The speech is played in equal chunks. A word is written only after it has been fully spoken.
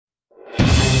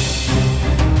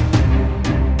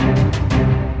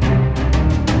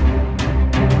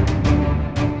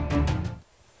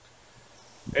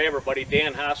everybody,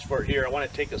 Dan Hassevoort here. I want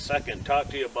to take a second and talk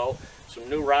to you about some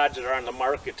new rods that are on the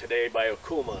market today by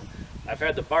Okuma. I've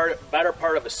had the better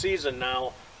part of a season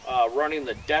now running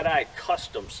the Deadeye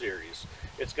Custom Series.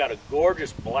 It's got a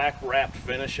gorgeous black wrapped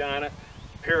finish on it,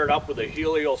 paired up with a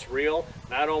Helios reel.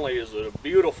 Not only is it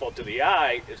beautiful to the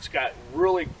eye, it's got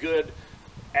really good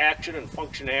action and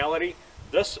functionality.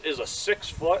 This is a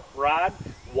 6-foot rod,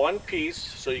 one piece,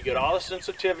 so you get all the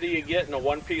sensitivity you get in a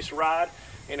one-piece rod,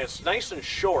 and it's nice and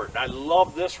short. I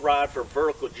love this rod for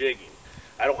vertical jigging.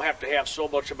 I don't have to have so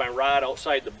much of my rod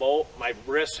outside the boat. My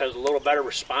wrist has a little better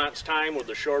response time with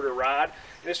the shorter rod,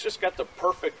 and it's just got the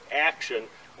perfect action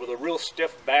with a real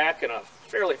stiff back and a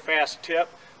fairly fast tip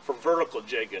for vertical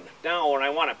jigging. Now, when I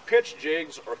want to pitch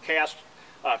jigs or cast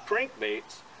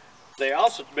crankbaits, they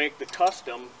also make the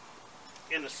custom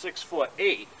in the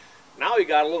 6'8". Now you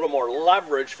got a little more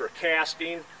leverage for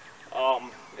casting.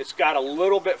 It's got a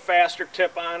little bit faster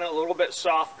tip on it, a little bit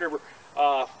softer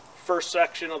first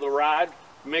section of the rod.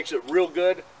 Makes it real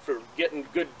good for getting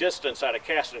good distance out of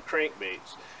casting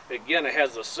crankbaits. Again, it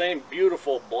has the same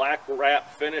beautiful black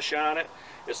wrap finish on it.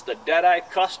 It's the Deadeye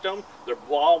Custom. They're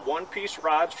all one-piece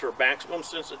rods for maximum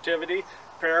sensitivity.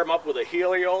 Pair them up with a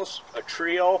Helios, a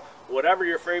Trio, whatever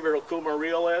your favorite Okuma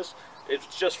reel is.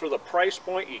 It's just for the price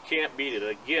point, you can't beat it.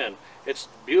 Again, it's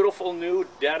beautiful new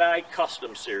Deadeye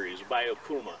Custom Series by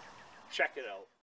Okuma. Check it out.